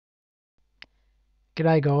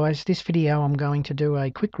G'day guys, this video I'm going to do a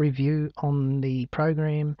quick review on the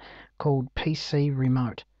program called PC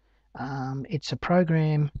Remote. It's a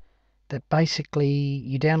program that basically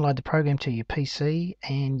you download the program to your PC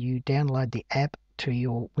and you download the app to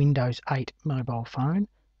your Windows 8 mobile phone.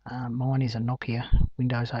 Mine is a Nokia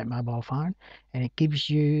Windows 8 mobile phone, and it gives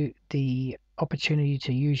you the opportunity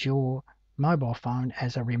to use your mobile phone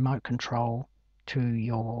as a remote control to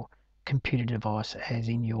your computer device, as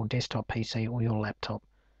in your desktop PC or your laptop.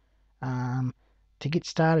 Um, to get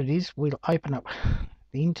started we'll open up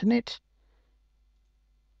the internet.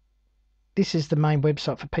 This is the main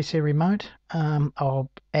website for PC Remote. I'll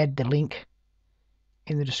add the link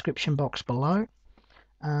in the description box below.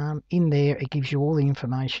 In there, it gives you all the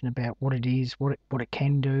information about what it is, what it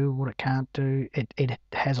can do, what it can't do. It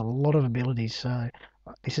has a lot of abilities, so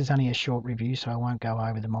this is only a short review, so I won't go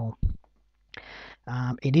over them all.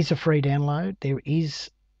 It is a free download.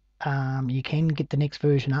 You can get the next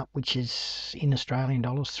version up, which is in Australian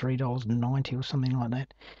dollars, $3.90 or something like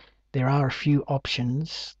that. There are a few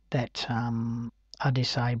options that are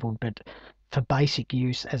disabled, but for basic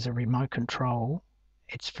use as a remote control,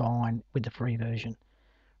 it's fine with the free version.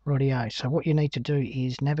 Rightio, so what you need to do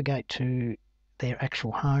is navigate to their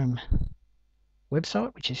actual home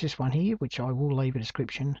website, which is this one here, which I will leave a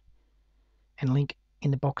description and link in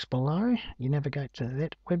the box below. You navigate to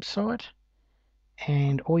that website,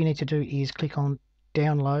 and all you need to do is click on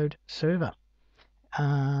download server.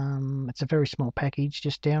 It's a very small package.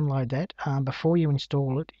 Just download that. Before you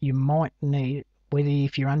install it, you might need, whether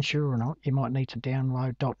if you're unsure or not, you might need to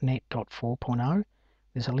download .NET.4.0.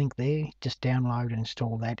 There's a link there. Just download and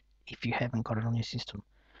install that if you haven't got it on your system.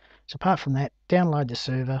 So apart from that, download the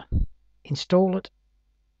server, install it,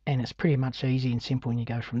 and it's pretty much easy and simple, and you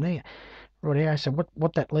go from there. Rightio, so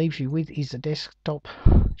what that leaves you with is the desktop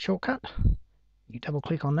shortcut. You double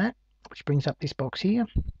click on that, which brings up this box here.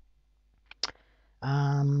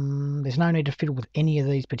 There's no need to fiddle with any of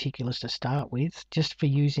these particulars to start with, just for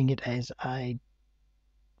using it as a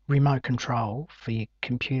remote control for your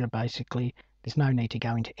computer. Basically, there's no need to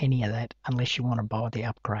go into any of that unless you want to buy the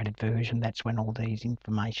upgraded version. That's when all these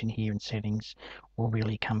information here and settings will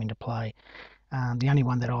really come into play. The only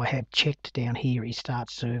one that I have checked down here is start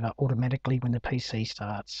server automatically when the PC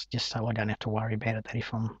starts, just so I don't have to worry about it, that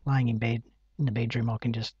if I'm laying in bed in the bedroom,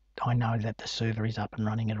 I know that the server is up and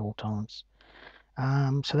running at all times.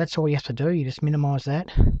 So that's all you have to do. You just minimize that,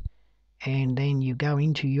 and then you go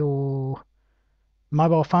into your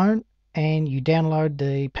mobile phone and you download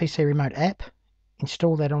the PC Remote app,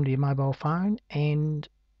 install that onto your mobile phone, and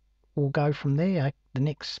we'll go from there. The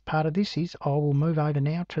next part of this is I will move over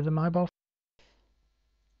now to the mobile.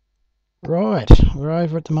 Right, we're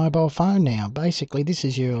over at the mobile phone now. Basically, this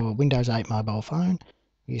is your Windows 8 mobile phone.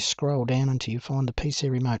 You scroll down until you find the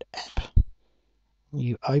PC Remote app.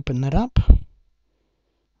 You open that up.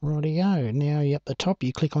 Rightio, now you're at the top,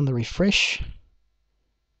 you click on the refresh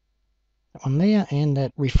on there, and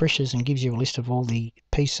that refreshes and gives you a list of all the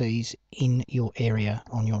PCs in your area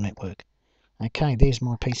on your network. Okay, there's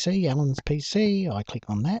my PC, Alan's PC. I click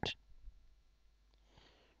on that.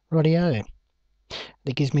 Rightio.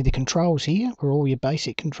 That gives me the controls here, where all your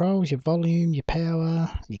basic controls, your volume, your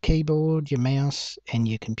power, your keyboard, your mouse, and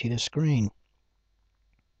your computer screen.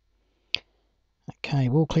 Okay,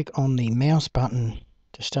 we'll click on the mouse button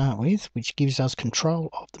to start with, which gives us control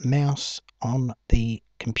of the mouse on the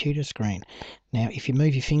computer screen. Now, if you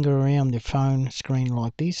move your finger around the phone screen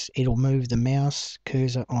like this, it'll move the mouse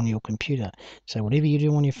cursor on your computer. So whatever you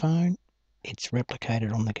do on your phone, it's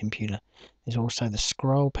replicated on the computer. There's also the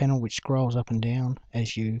scroll panel, which scrolls up and down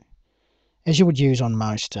as you would use on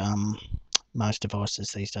most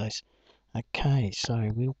devices these days. Okay,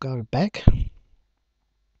 so we'll go back.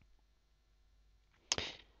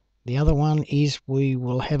 The other one is we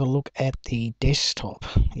will have a look at the desktop.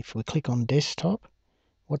 If we click on desktop,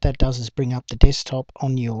 what that does is bring up the desktop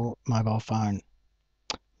on your mobile phone.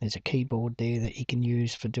 There's a keyboard there that you can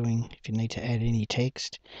use for doing, if you need to add any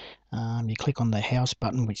text. You click on the house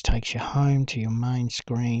button, which takes you home to your main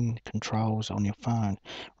screen controls on your phone.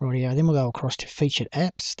 Rightio, then we'll go across to featured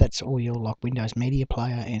apps. That's all your like Windows Media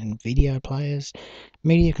Player and video players.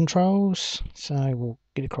 Media controls, so we'll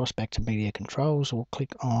get across back to media controls. We'll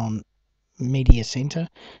click on Media Center,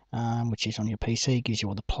 which is on your PC. It gives you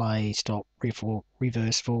all the play, stop,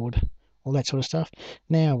 reverse forward, all that sort of stuff.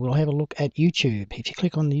 Now we'll have a look at YouTube. If you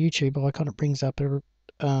click on the YouTube icon, it brings up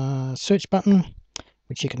a search button,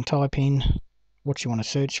 which you can type in what you want to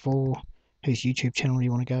search for, whose YouTube channel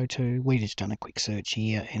you want to go to. We just done a quick search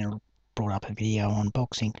here, and it brought up a video on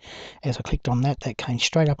boxing. As I clicked on that, that came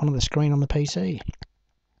straight up onto the screen on the PC.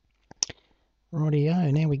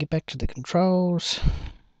 Rightio, now we get back to the controls.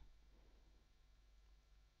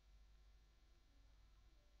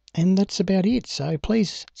 And that's about it. So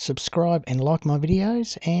please subscribe and like my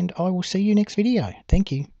videos, and I will see you next video.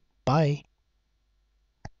 Thank you. Bye.